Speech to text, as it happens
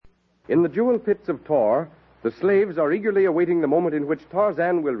In the jewel pits of Tohr, the slaves are eagerly awaiting the moment in which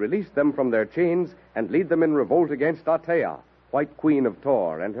Tarzan will release them from their chains and lead them in revolt against Atea, White Queen of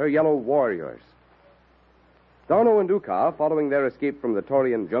Tohr, and her yellow warriors. Darno and Uka, following their escape from the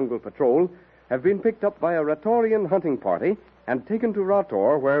Taurian jungle patrol, have been picked up by a Ratorian hunting party and taken to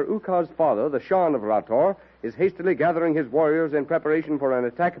Rator, where Uka's father, the Shan of Rator, is hastily gathering his warriors in preparation for an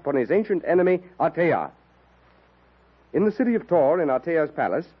attack upon his ancient enemy, Atea. In the city of Tohr, in Atea's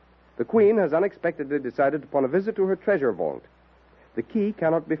palace, the queen has unexpectedly decided upon a visit to her treasure vault. The key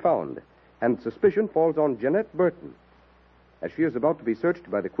cannot be found, and suspicion falls on Jeanette Burton. As she is about to be searched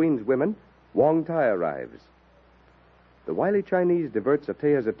by the queen's women, Wong Tai arrives. The wily Chinese diverts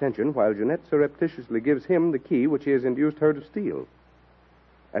Atea's attention while Jeanette surreptitiously gives him the key which he has induced her to steal.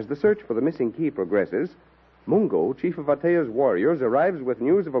 As the search for the missing key progresses, Mungo, chief of Atea's warriors, arrives with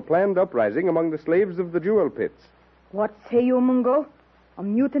news of a planned uprising among the slaves of the jewel pits. What say you, Mungo? A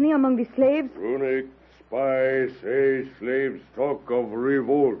mutiny among the slaves? Runic spy say slaves talk of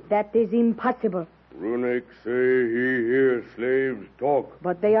revolt. That is impossible. Runic say he hear slaves talk.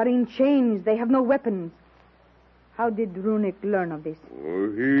 But they are in chains. They have no weapons. How did Runic learn of this?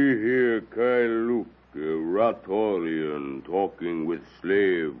 He hear Kai Luke, a Ratorian, talking with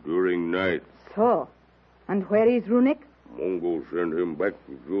slave during night. So, and where is Runic? Mungo send him back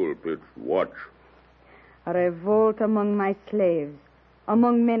to jewel pits to watch. A revolt among my slaves.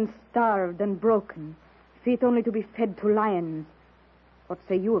 Among men starved and broken, fit only to be fed to lions. What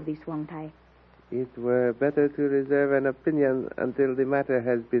say you of this, Wong Tai? It were better to reserve an opinion until the matter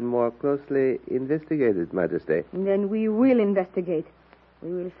has been more closely investigated, Majesty. Then we will investigate.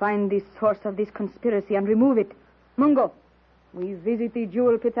 We will find the source of this conspiracy and remove it. Mungo, we visit the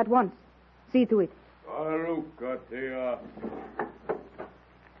jewel pits at once. See to it.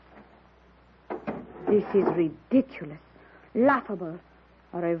 This is ridiculous, laughable.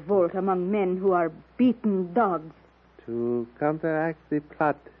 A revolt among men who are beaten dogs. To counteract the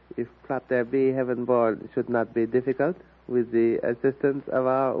plot, if plot there be heaven-born, should not be difficult, with the assistance of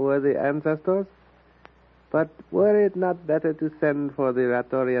our worthy ancestors. But were it not better to send for the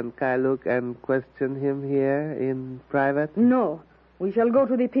Ratorian Kailuk and question him here in private? No, we shall go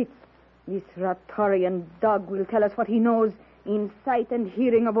to the pits. This Ratorian dog will tell us what he knows in sight and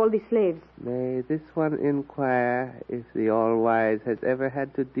hearing of all the slaves. May this one inquire if the All-Wise has ever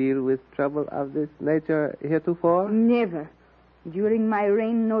had to deal with trouble of this nature heretofore? Never. During my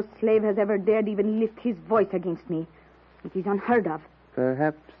reign, no slave has ever dared even lift his voice against me. It is unheard of.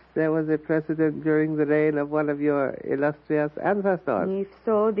 Perhaps there was a precedent during the reign of one of your illustrious ancestors. If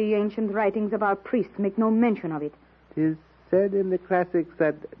so, the ancient writings of our priests make no mention of it. 'Tis said in the classics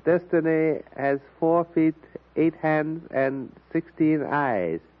that destiny has 4 feet, 8 hands, and 16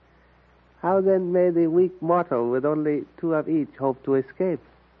 eyes. How then may the weak mortal with only 2 of each hope to escape?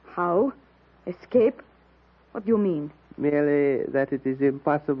 How? Escape? What do you mean? Merely that it is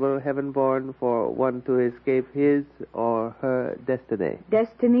impossible, heaven-born, for one to escape his or her destiny.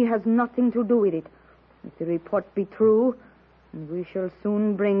 Destiny has nothing to do with it. If the report be true, we shall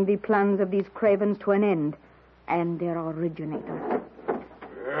soon bring the plans of these cravens to an end, and their originator.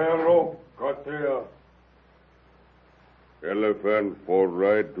 Hello, Katea. Elephant for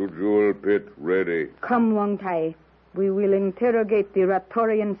ride to jewel pit ready. Come, Wong Tai. We will interrogate the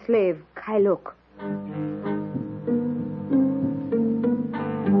Ratorian slave, Kailuk.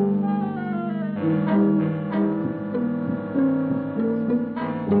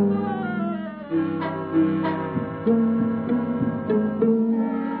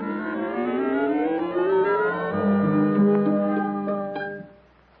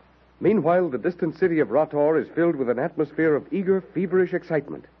 Meanwhile, the distant city of Rator is filled with an atmosphere of eager, feverish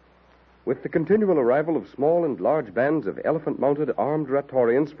excitement. With the continual arrival of small and large bands of elephant-mounted armed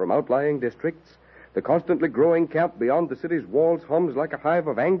Ratorians from outlying districts, the constantly growing camp beyond the city's walls hums like a hive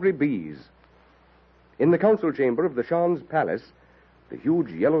of angry bees. In the council chamber of the Shan's palace, the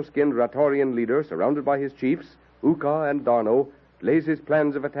huge yellow-skinned Ratorian leader, surrounded by his chiefs, Uka and Darno, lays his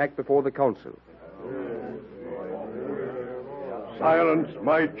plans of attack before the council. Silence,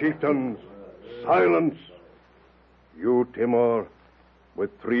 my chieftains. Silence. You, Timur, with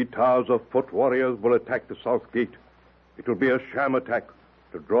 3 towers of foot warriors will attack the south gate. It will be a sham attack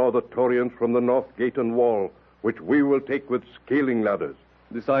to draw the Taurians from the north gate and wall, which we will take with scaling ladders.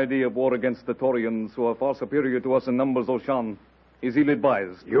 This idea of war against the Taurians, who are far superior to us in numbers, O Shan, is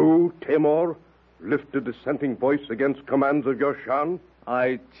ill-advised. You, Timur, lift a dissenting voice against commands of your Shan?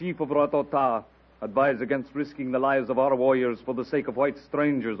 I, chief of Ratota, advise against risking the lives of our warriors for the sake of white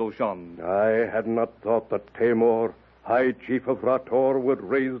strangers, O Shan. I had not thought that Timur, High Chief of Rator, would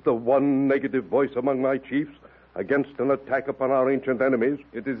raise the one negative voice among my chiefs against an attack upon our ancient enemies.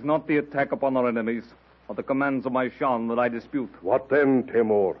 It is not the attack upon our enemies or the commands of my Shan that I dispute. What then,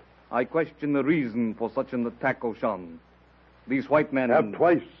 Timur? I question the reason for such an attack, O Shan. These white men have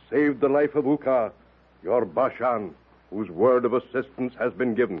twice saved the life of Uka, your Bashan, whose word of assistance has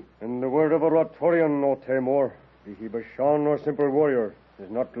been given. And the word of a Ratorian, O Timur, be he Bashan or simple warrior, is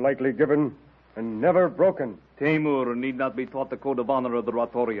not lightly given and never broken. Timur need not be taught the code of honor of the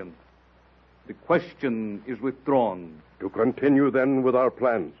Ratorian. The question is withdrawn. To continue, then, with our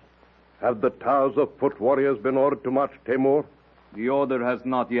plans, have the towers of foot warriors been ordered to march, Timur? The order has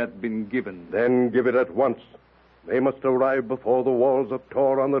not yet been given. Then give it at once. They must arrive before the walls of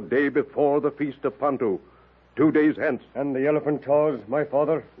Tor on the day before the feast of Pantu, 2 days hence. And the elephant towers, my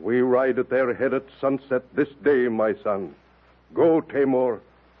father? We ride at their head at sunset this day, my son. Go, Timur.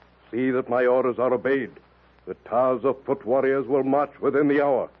 See that my orders are obeyed. The towers of foot warriors will march within the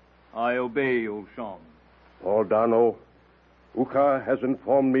hour. I obey, O Shan. Ordano, Uka has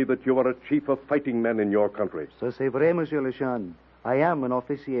informed me that you are a chief of fighting men in your country. So c'est vrai, Monsieur le Shan. I am an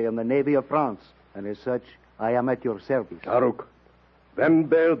officer in the Navy of France, and as such, I am at your service. Taruk, then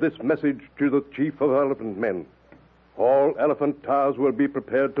bear this message to the chief of elephant men. All elephant towers will be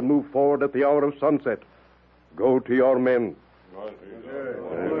prepared to move forward at the hour of sunset. Go to your men.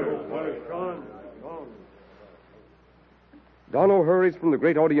 Dono hurries from the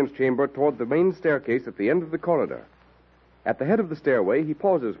great audience chamber toward the main staircase at the end of the corridor. At the head of the stairway, he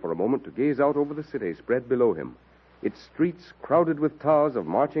pauses for a moment to gaze out over the city spread below him, its streets crowded with towers of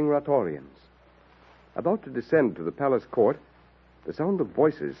marching Ratorians. About to descend to the palace court, the sound of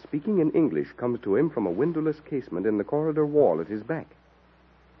voices speaking in English comes to him from a windowless casement in the corridor wall at his back.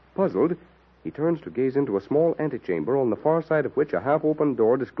 Puzzled, he turns to gaze into a small antechamber on the far side of which a half-open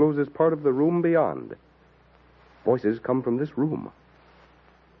door discloses part of the room beyond. Voices come from this room.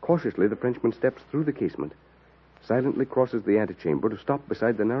 Cautiously, the Frenchman steps through the casement, silently crosses the antechamber to stop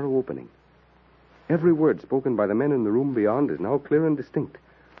beside the narrow opening. Every word spoken by the men in the room beyond is now clear and distinct.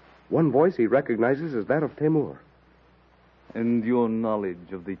 One voice he recognizes as that of Timur. And your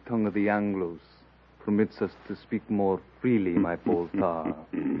knowledge of the tongue of the Anglos permits us to speak more freely, my Poltar.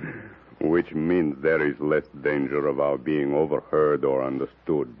 Which means there is less danger of our being overheard or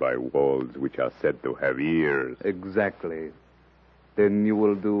understood by walls which are said to have ears. Exactly. Then you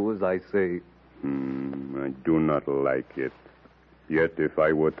will do as I say. I do not like it. Yet if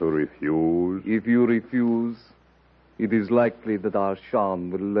I were to refuse... If you refuse, it is likely that our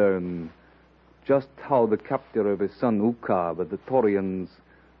Shan will learn just how the capture of his son Uka by the Torians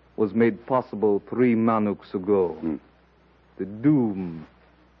was made possible 3 manuks ago. The doom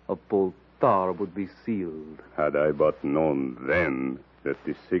of Poltar would be sealed. Had I but known then that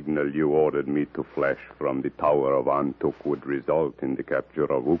the signal you ordered me to flash from the Tower of Antuk would result in the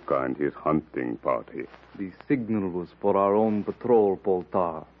capture of Uka and his hunting party. The signal was for our own patrol,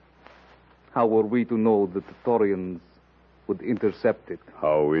 Poltar. How were we to know that the Torians would intercept it?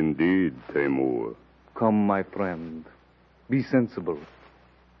 How indeed, Timur? Come, my friend. Be sensible.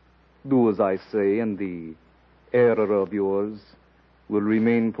 Do as I say, and the error of yours will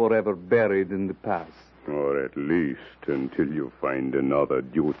remain forever buried in the past. Or at least until you find another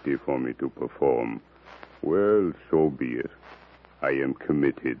duty for me to perform. Well, so be it. I am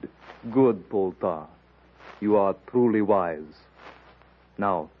committed. Good, Poltar. You are truly wise.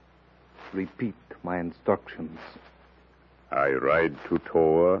 Now, repeat my instructions. I ride to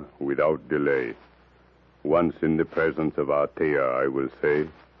Tor without delay. Once in the presence of Atea, I will say,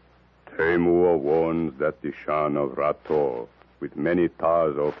 Timur warns that the Shan of Rator, with many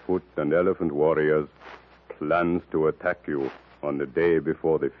tars of foot and elephant warriors, plans to attack you on the day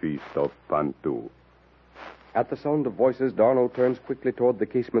before the feast of Pantu. At the sound of voices, Darno turns quickly toward the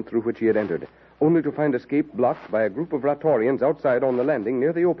casement through which he had entered, only to find escape blocked by a group of Ratorians outside on the landing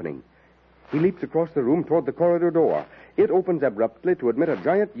near the opening. He leaps across the room toward the corridor door. It opens abruptly to admit a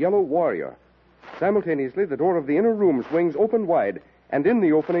giant yellow warrior. Simultaneously, the door of the inner room swings open wide, and in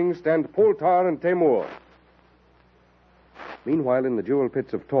the opening stand Poltar and Timur. Meanwhile, in the jewel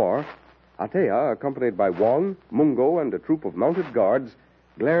pits of Tor, Atea, accompanied by Wong, Mungo, and a troop of mounted guards,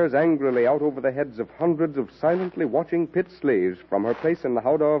 glares angrily out over the heads of hundreds of silently watching pit slaves from her place in the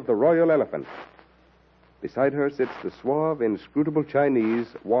howdah of the royal elephant. Beside her sits the suave, inscrutable Chinese,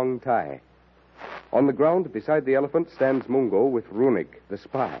 Wong Tai. On the ground beside the elephant stands Mungo with Runik, the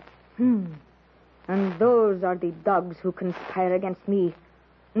spy. And those are the dogs who conspire against me.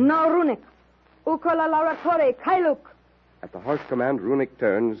 Now, Runik, Ukola Lauratore, Kailuk. At the harsh command, Runik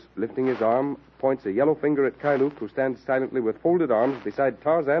turns, lifting his arm, points a yellow finger at Kailuk, who stands silently with folded arms beside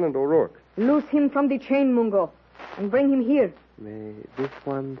Tarzan and O'Rourke. Loose him from the chain, Mungo, and bring him here. May this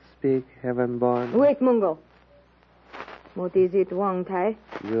one speak, heaven-born? Wait, Mungo. What is it, Wang Tai?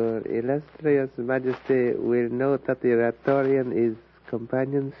 Your illustrious majesty will note that the Ratorian is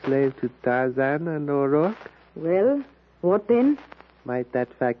companion slave to Tarzan and O'Rourke. Well, what then? Might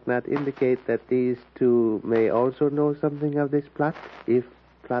that fact not indicate that these two may also know something of this plot, if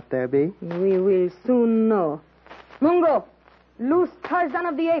plot there be? We will soon know. Mungo, loose Tarzan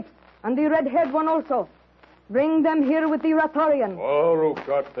of the Apes, and the red-haired one also. Bring them here with the Ratorian.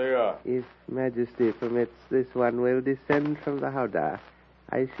 If majesty permits, this one will descend from the howdah.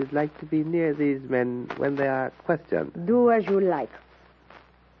 I should like to be near these men when they are questioned. Do as you like.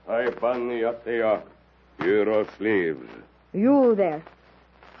 Here are slaves. You there.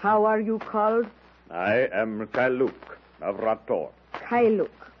 How are you called? I am Kailuk of Rator. Kailuk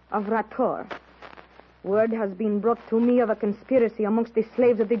of Rator. Word has been brought to me of a conspiracy amongst the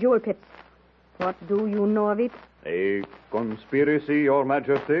slaves of the jewel pits. What do you know of it? A conspiracy, Your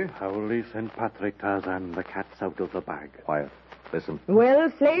Majesty? Holy St. Patrick, Tarzan, the cat's out of the bag. Quiet. Listen. Well,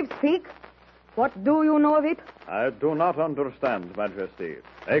 slaves, speak. What do you know of it? I do not understand, Majesty.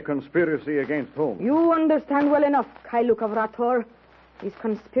 A conspiracy against whom? You understand well enough, Kailuk of Rator. This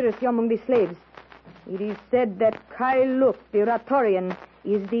conspiracy among the slaves. It is said that Kailuk, the Ratorian,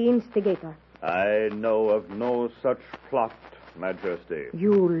 is the instigator. I know of no such plot, Majesty.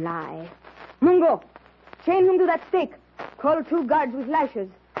 You lie. Mungo, chain him to that stake. Call 2 guards with lashes.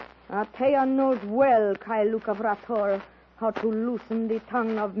 Atea knows well, Kailuk of Rator, how to loosen the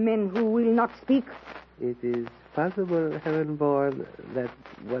tongue of men who will not speak. It is possible, Heaven-born, that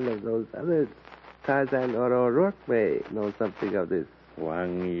one of those others, Tarzan or O'Rourke, may know something of this.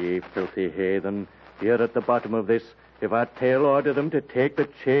 Wang, ye filthy heathen, here at the bottom of this, if I tail order them to take the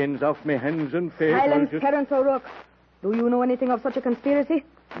chains off me hands and face... Silence, Terence O'Rourke. Do you know anything of such a conspiracy?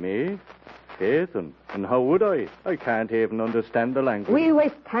 Me? Heathen? And how would I? I can't even understand the language. We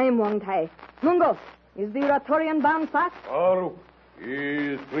waste time, Wang Tai. Mungo, is the Ratorian bound fast? Aruk, he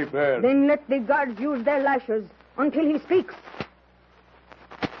is prepared. Then let the guards use their lashes until he speaks.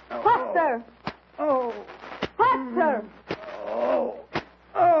 Faster! Oh. Faster!